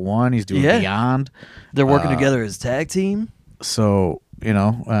did Alpha 1. He's doing Yeah. Beyond. They're working together as tag team. So,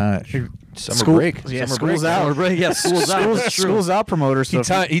 Summer break. Yeah, Summer school's break. out. Or, yeah, school's out. That's true. School's out, promoters. So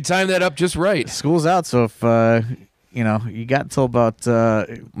He timed that up just right. school's out. So if you got until about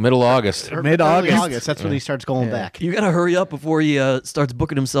Middle August. mid-August. Early August. That's when he starts going back. You got to hurry up before he starts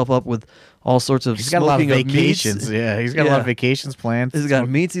booking himself up with all sorts of He's got a lot of smoking vacations. meats. Yeah, he's got a lot Yeah. of vacations planned. He's got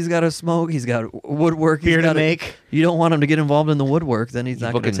meats he's got to smoke. He's got woodwork. Beer he's to gotta make. You don't want him to get involved in the woodwork. Then he's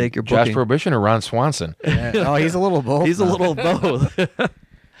not going to Booking take your Josh booking. Prohibition or Ron Swanson? Oh, he's a little both. He's a now. little both.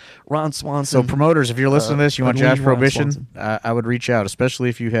 Ron Swanson. So promoters, if you're listening to this, you want I believe Josh Ron Prohibition, Swanson. I would reach out, especially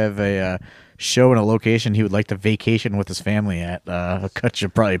if you have a show in a location he would like to vacation with his family at. I'll cut you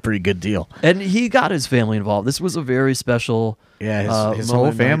probably a pretty good deal. And he got his family involved. This was a very special. Yeah, his whole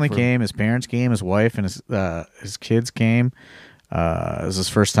moment family for- came. His parents came. His wife and his kids came. It was his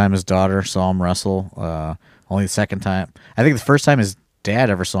first time his daughter saw him wrestle. Only the second time. I think the first time his dad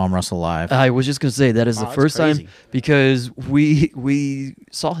ever saw him wrestle live. I was just going to say that is the Wow, that's first time crazy. because we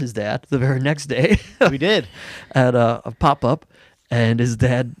saw his dad the very next day We did. at a pop up, and his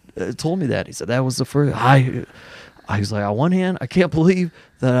dad told me that. He said that was the first. I was like, on one hand, I can't believe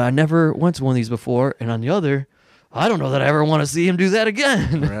that I never went to one of these before, and on the other, I don't know that I ever want to see him do that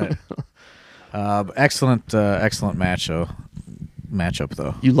again. Right. Excellent matchup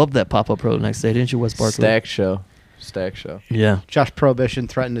though. You loved that pop up pro the next day, didn't you, Wes Barkley? Stack show. Yeah. Josh Prohibition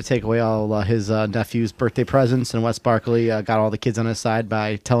threatened to take away all his nephew's birthday presents, and Wes Barkley got all the kids on his side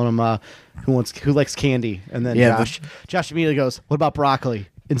by telling him who likes candy, and then Yeah, Josh immediately goes, "What about broccoli?"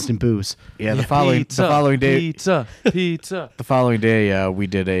 Instant booze. Yeah, the following day, Pizza. the following day, we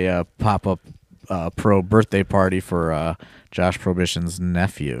did a pop up pro birthday party for Josh Prohibition's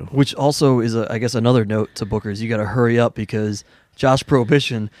nephew. Which also is, I guess, another note to bookers. You got to hurry up because Josh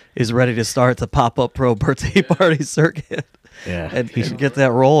Prohibition is ready to start the pop-up pro birthday party circuit. Yeah, And he should get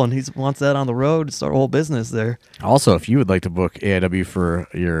that rolling. He wants that on the road to start a whole business there. Also, if you would like to book AIW for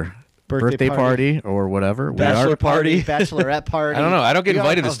your birthday party or whatever, Bachelor party. Bachelorette party. I don't know. I don't get We are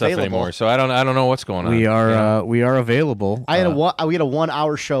invited to stuff available. anymore, so I don't know what's going on. we Yeah. are available. We had a 1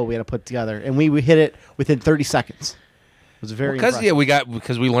 hour show we had to put together, and we hit it within 30 seconds. It was very Because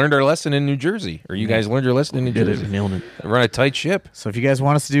impressive. we learned our lesson in New Jersey, or you guys learned your lesson in New Did Jersey. it, nailed it. Run a tight ship. So if you guys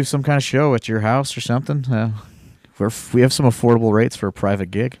want us to do some kind of show at your house or something, we have some affordable rates for a private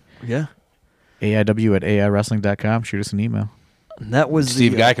gig. Yeah. AIW@AIWrestling.com. Shoot us an email. And that was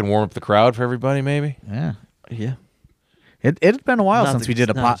Steve the, Guy can warm up the crowd for everybody, maybe. Yeah. Yeah. It had been a while Not since the- we did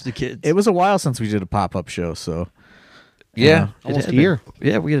a not pop. the kids. It was a while since we did a pop-up show, so Yeah, It Almost had a year. been.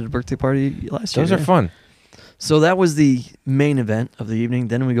 Yeah, we had a birthday party last year. those are yeah. fun. So that was the main event of the evening.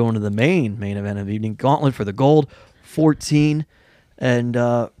 Then we go into the main event of the evening. Gauntlet for the gold, 14. And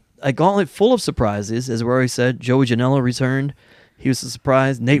a gauntlet full of surprises. As we already said, Joey Janela returned. He was a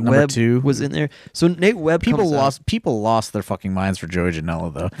surprise. Nate Number Webb 2. was in there. So Nate Webb people comes out. lost their fucking minds for Joey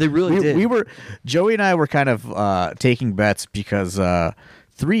Janela though. They really did. Joey and I were kind of taking bets because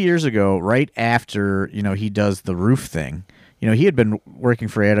 3 years ago, right after he does the roof thing, he had been working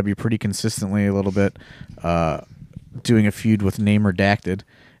for AIW pretty consistently a little bit, doing a feud with Name Redacted,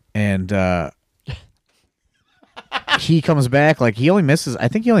 and he comes back I think he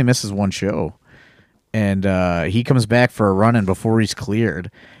only misses one show. And he comes back for a run-in before he's cleared,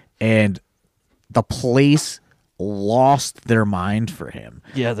 and the place lost their mind for him.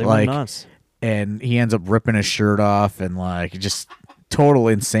 Yeah, they went nuts. And he ends up ripping his shirt off, and just total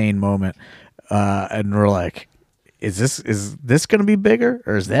insane moment. And we're like, is this going to be bigger,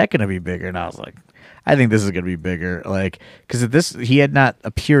 or is that going to be bigger? And I was like, I think this is going to be bigger, because he had not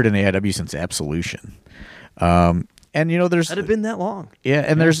appeared in AIW since Absolution. And there's Had it been that long? yeah,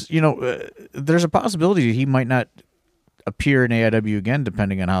 and there's a possibility he might not appear in AIW again,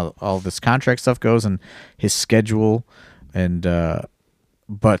 depending on how all this contract stuff goes and his schedule. And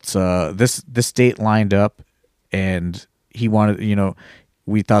but this date lined up, and he wanted.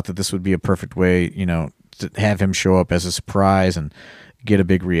 We thought that this would be a perfect way, to have him show up as a surprise and get a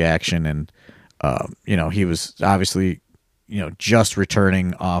big reaction. And he was obviously just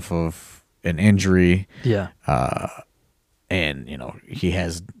returning off of an injury. Yeah. And he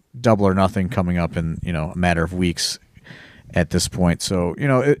has Double or Nothing coming up in a matter of weeks at this point. So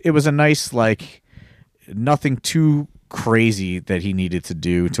it was a nice nothing too crazy that he needed to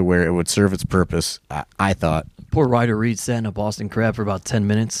do to where it would serve its purpose. I thought. Poor Ryder Reed sat in a Boston Crab for about 10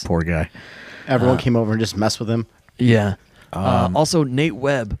 minutes. Poor guy. Everyone came over and just messed with him. Yeah. Also, Nate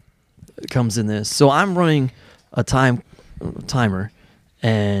Webb comes in this. So I'm running timer,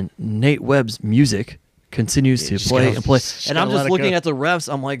 and Nate Webb's music continues to play and play. And I'm just looking at the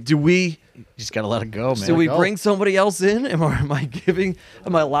refs. I'm like, do we? You just gotta let it go, man. Do we bring somebody else in? Am I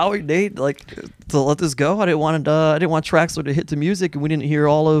allowing Nate to let this go? I didn't want Traxler to hit the music, and we didn't hear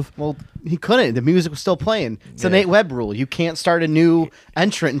all of. Well, he couldn't. The music was still playing. It's a Nate Webb rule. You can't start a new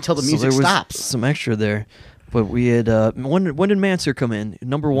entrant until the music there was stops. Some extra there, but we had when did Mance come in?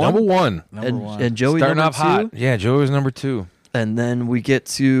 Number one. And Joey starting number off hot. two? Yeah, Joey was number 2. And then we get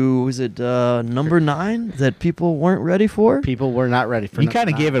to number 9 that people weren't ready for. People were not ready for. You kind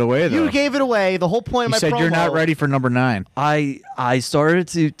of gave it away, though. You gave it away. The whole point of You my said promo. you're not ready for number 9. I started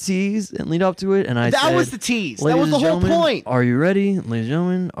to tease and lead up to it, and I That said, was the tease. That "Ladies was the and whole gentlemen, point." Are you ready, ladies and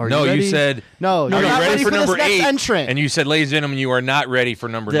gentlemen? Are you ready? No, you said No, are you're you not ready for this number next 8? entrant. And you said, ladies and gentlemen, you are not ready for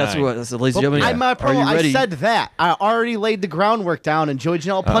number 9. That's what I said, ladies and gentlemen. In my Are promo, you ready? I said that. I already laid the groundwork down, and Joey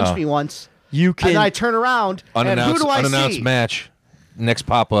Janela punched me once. You can. And then I turn around, and who do I unannounced see? match. Next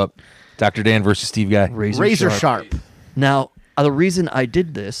pop-up, Dr. Dan versus Steve Guy. Razor sharp. Now, the reason I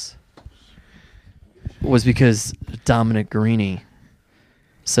did this was because Dominic Garrini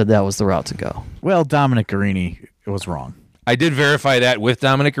said that was the route to go. Well, Dominic Garrini was wrong. I did verify that with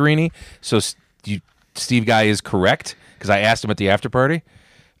Dominic Garrini, so Steve Guy is correct, because I asked him at the after party.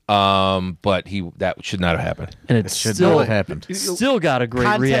 But that should not have happened. And it should still not have happened. Still got a great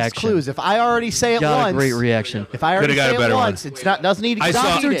Context reaction. clues. If I already say it Got once, a great reaction. if I already Coulda got say a it better once, one. it's not doesn't need to I be saw-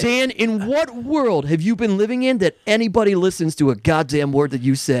 Dr. repeated. Dan, in what world have you been living in that anybody listens to a goddamn word that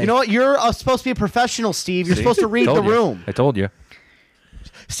you say? You know what? You're supposed to be a professional, Steve. You're supposed to read the room. I told you.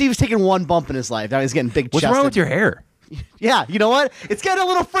 Steve's taking one bump in his life. Now he's getting big What's chested. wrong with your hair? Yeah, you know what? It's getting a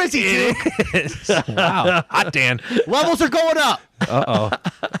little frizzy, too. Wow. Hot Dan. Levels are going up. Uh-oh.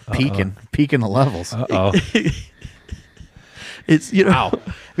 Peaking the levels. Uh-oh. It's Wow.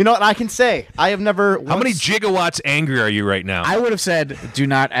 You know what I can say? I have never. How many once- gigawatts angry are you right now? I would have said, do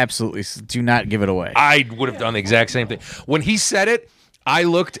not give it away. I would have done the exact same thing. When he said it, I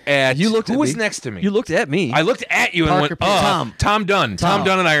looked at... You looked Who at was me. next to me? You looked at me. I looked at you and Parker went, Pierce. Tom Dunn. Tom Tom.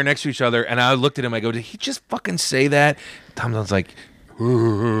 Dunn and I are next to each other, and I looked at him. I go, did he just fucking say that? Tom Dunn's like,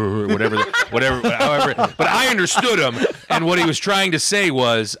 whatever. However, but I understood him, and what he was trying to say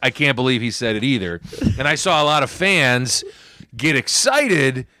was, I can't believe he said it either. And I saw a lot of fans get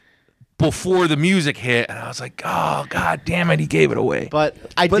excited before the music hit, and I was like, oh, God damn it, he gave it away. But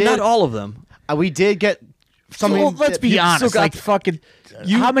not all of them. We did get something. Well, let's be honest. got- Like fucking,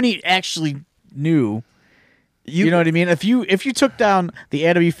 how many actually knew? You know what I mean? If you took down the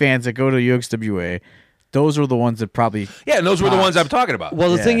AIW fans that go to UXWA, those are the ones that probably. Yeah, and those were the ones I'm talking about.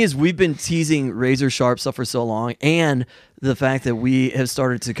 Well, the Yeah. thing is, we've been teasing razor sharp stuff for so long, and the fact that we have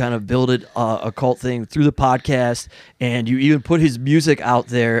started to kind of build it a cult thing through the podcast, and you even put his music out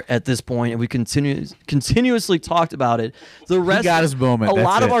there at this point, and we continuously talked about it. The rest, got his moment, A that's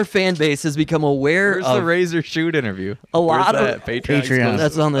lot of it. our fan base has become aware Where's of the Razor Shoot interview? a lot Where's of that? Patreon. Patreon.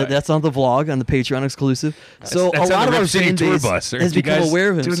 That's on the vlog on the Patreon exclusive. So that's a on lot the of our Rip City fan tour base bus. Aren't has you become guys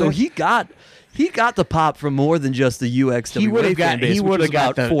aware of him. doing So that? he got the pop from more than just the UXWA He would have fan got. base, He which would was have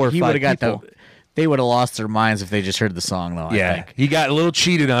got about the. 4 or He 5 would have got people. the. They would have lost their minds if they just heard the song, though. I Yeah, think. he got a little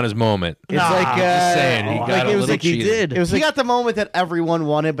cheated on his moment. It's like Just saying, he like got it a was little like cheated. He did. It was He like got the moment that everyone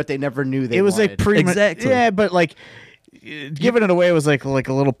wanted, but they never knew they it was wanted. like Exactly. Yeah, but like giving it away was like a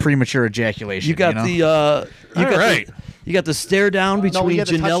little premature ejaculation. You got know? you got the stare down No, between you got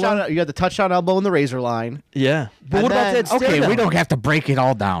the Janela. touchdown. You got the touchdown elbow in the razor line. Yeah, but And what about then- that stare Okay, down? we don't have to break it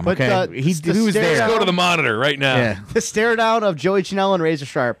all down. But Okay, the he was stare there. down- Go to the monitor right now. Yeah. The stare down of Joey Janela and Razor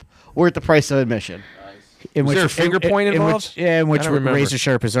Sharp were at the price of admission. In Was there a finger point involved? In which I don't remember. Razor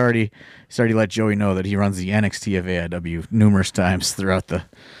Sharp has already let Joey know that he runs the NXT of AIW numerous times throughout the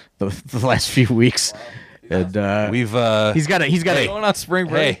last few weeks, and We've he's got Going on spring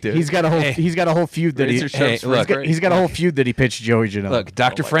break, dude. he's got a whole feud that Razor Sharp's look, he's got a whole feud that he pitched Joey Janela. Look,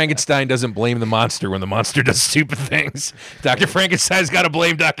 Dr. Frankenstein doesn't blame the monster when the monster does stupid things. Dr. Frankenstein's got to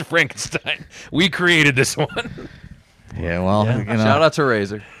blame Dr. Frankenstein. We created this one. Yeah, well, Yeah. you know, Shout out to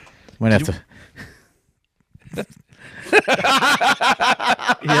Razor. might have to.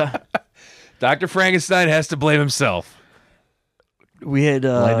 Yeah, Dr. Frankenstein has to blame himself. we had.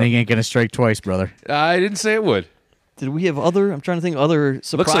 Lightning ain't gonna strike twice, brother. I didn't say it would. Did we have other? I'm trying to think. Other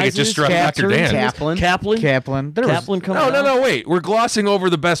surprises. Looks like it just struck Dr. Dan. Kaplan. Kaplan. There was- Kaplan coming. No, wait. We're glossing over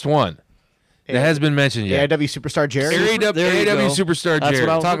the best one. That has been mentioned yet. AIW superstar Jerry. There you AIW go. superstar That's Jerry. what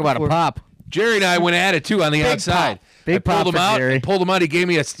I was Talk looking about for. a pop. Jerry and I went at it too on the outside. Big I pulled pop him for out. Jerry. I pulled him out.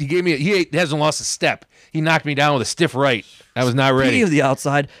 He hasn't lost a step. He knocked me down with a stiff right. I was not ready. Speaking of the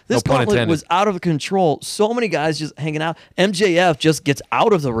outside, this No pun gauntlet intended. was out of control. So many guys just hanging out. MJF just gets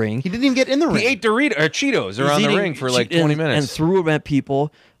out of the ring. He didn't even get in the ring. He ate Doritos or Cheetos around He's the eating ring for like and- 20 minutes. and threw them at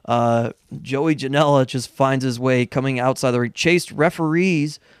people. Joey Janela just finds his way coming outside the ring, chased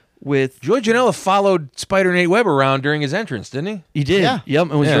referees with. Joey Janela followed Spider Nate Webb around during his entrance, didn't he? He did, Yeah. yep,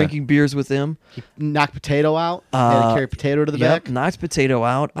 and was Yeah. drinking beers with him. He knocked Potato out. Had to carry Potato to the Yep, back. knocked Potato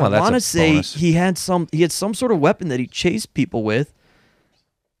out. Well, I that's want a to say bonus. he had some sort of weapon that he chased people with.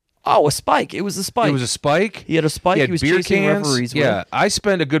 Oh, a spike! It was a spike. It was a spike. He had a spike. He had was beer chasing cans. referees Yeah, with. I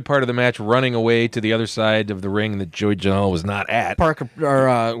spent a good part of the match running away to the other side of the ring that Joey Janela was not at. Parker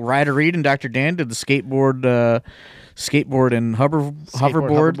or Ryder Reed and Dr. Dan did the skateboard and hoverboard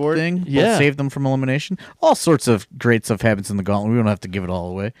hoverboard. thing. Both Yeah. saved them from elimination. All sorts of great stuff happens in the Gauntlet. We don't have to give it all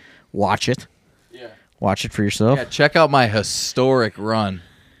away. Watch it. Yeah. Watch it for yourself. Yeah, check out my historic run.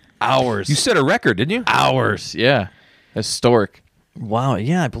 Hours. You set a record, didn't you? Hours. Yeah. Historic. Wow,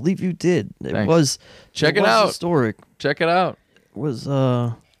 yeah, I believe you did. It Thanks. was. Check it was out. Historic. Check it out. It was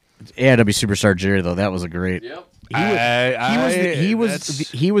AIW Superstar Jerry though, that was a great. Yep. He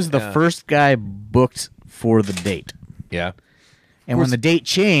was the first guy booked for the date, Yeah. and when the date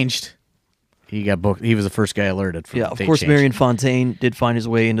changed, he got booked. He was the first guy alerted. For Yeah, the of date course, change. Marion Fontaine did find his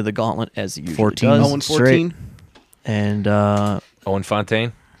way into the gauntlet as he usually 14 does. 0-14. And Owen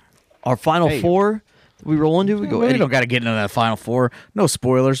Fontaine. our final Hey. four, we roll into. We go. We Eddie. don't got to get into that final four. No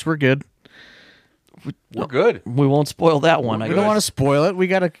spoilers. We're good. We're good. We won't spoil that one. I We don't guess. want to spoil it. We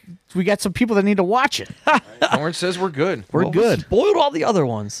got some people that need to watch it. Orange says we're good. We're Well, good. We spoiled all the other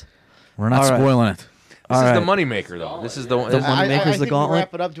ones. We're not All right. spoiling it. This All is the right. moneymaker, though. This is the The this- one- I Moneymaker's the think Gauntlet? we'll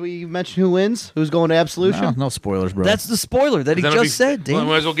wrap it up. Do we mention who wins? Who's going to Absolution? No spoilers, bro. That's the spoiler that he That'll just be- said, Well, Dean.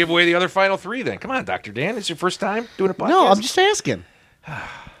 might as well give away the other final three then. Come on, Dr. Dan. It's your first time doing a podcast? No, I'm just asking.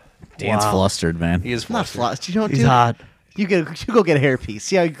 Dan's Wow. flustered, man. He is I'm not flustered. flustered. You know, He's dude, hot. You go get a hairpiece.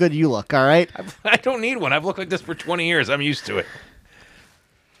 See how good you look. All right. I don't need one. I've looked like this for 20 years. I'm used to it.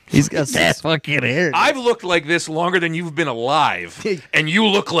 He's got fucking hair. I've looked like this longer than you've been alive, and you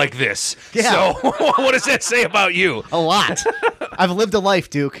look like this. Yeah. So what does that say about you? A lot. I've lived a life,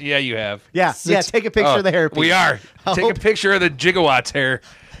 Duke. Yeah, you have. Yeah. Take a picture of the hairpiece. We are. I Take hope- a picture of the gigawatts hair.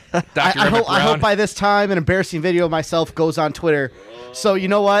 Dr. I Emmett hope Brown. by this time an embarrassing video of myself goes on Twitter. So you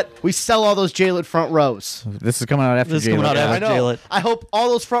know what? We sell all those Jaylit front rows. This is coming out after This is coming out Jaylen. after- I know. Jaylit. I hope all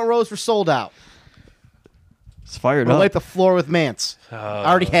those front rows were sold out. It's fired We'll up. wipe the floor with Mance. I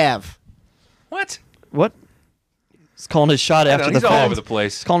already have. What? What? He's calling his shot I after don't the know, he's all fact. over the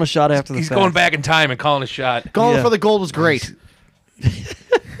place. He's calling a shot after the He's fact. going back in time and calling a shot. Going Yeah. for the gold was great.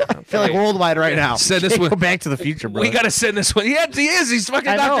 I feel like worldwide right now. Send this Go one. Back to the Future, bro. We got to send this one. Yeah, he is. He's fucking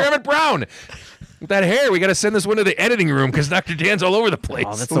I Dr. know. Emmett Brown. With that hair, we got to send this one to the editing room because Dr. Dan's all over the place.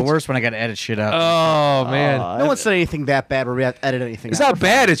 Oh, that's the worst when I got to edit shit out. Oh, man. No one said anything that bad where we have to edit anything. It's out. not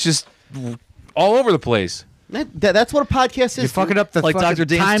bad. It's just all over the place. That's what a podcast is. You're fucking up the Like fucking Dr.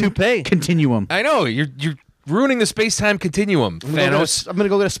 Dan's time toupee. continuum. I know. You're ruining the space-time continuum, Thanos. I'm gonna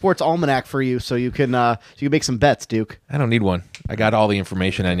go get a sports almanac for you so you can make some bets, Duke. I don't need one. I got all the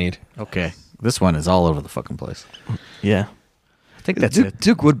information I need. Okay, this one is all over the fucking place. Yeah. I think that's Duke, it.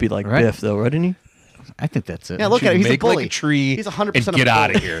 Duke would be like Right? Biff, though, wouldn't he? I think that's it. Yeah, look at him. He's a Make bully. like a tree He's 100% and a get out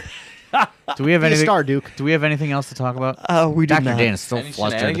of bully. here. Do we have Be a anything? star, Duke. Do we have anything else to talk about? We do Dr. not. Dan is still Any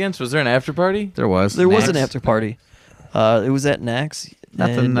flustered. shenanigans? Was there an after party? There was. There was an Nax. after party. It was at Nax.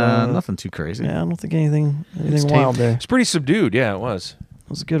 Nothing. and, Nothing too crazy. Yeah, I don't think anything It's wild there. It's pretty subdued. Yeah, it was. It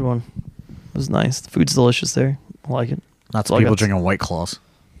was a good one. It was nice. The food's delicious there. I like it. Lots all of I people got to- drinking White Claws.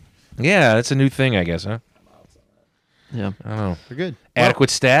 Yeah, that's a new thing, I guess, huh? Yeah. I don't know. They're good. Adequate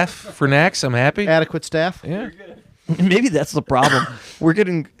staff for Nax. I'm happy. Adequate staff. Yeah. Maybe that's the problem. We're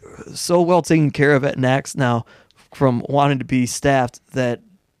getting so well taken care of at Nax now from wanting to be staffed that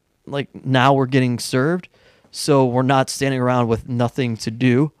like now we're getting served. So we're not standing around with nothing to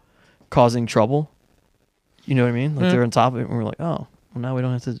do, causing trouble. You know what I mean? Like they're on top of it and we're like, oh, well now we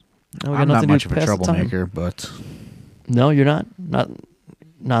don't have to. Now we got I'm not nothing to much do of to a pass the time. troublemaker, but No, you're not. Not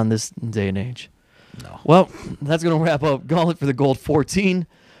in this day and age. No. Well, that's going to wrap up Gauntlet for the Gold 14,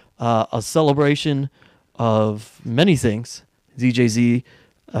 a celebration of many things. DJZ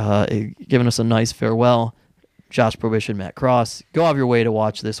giving us a nice farewell. Josh Prohibition, Matt Cross. Go out of your way to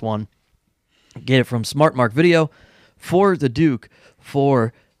watch this one. Get it from Smart Mark Video for the Duke,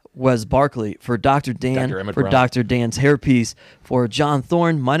 for Wes Barkley, for Dr. Dan, Dr. Emmett for Brown. Dr. Dan's hairpiece, for John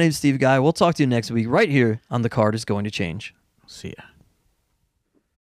Thorne. My name's Steve Guy. We'll talk to you next week right here on The Card is Going to Change. see ya.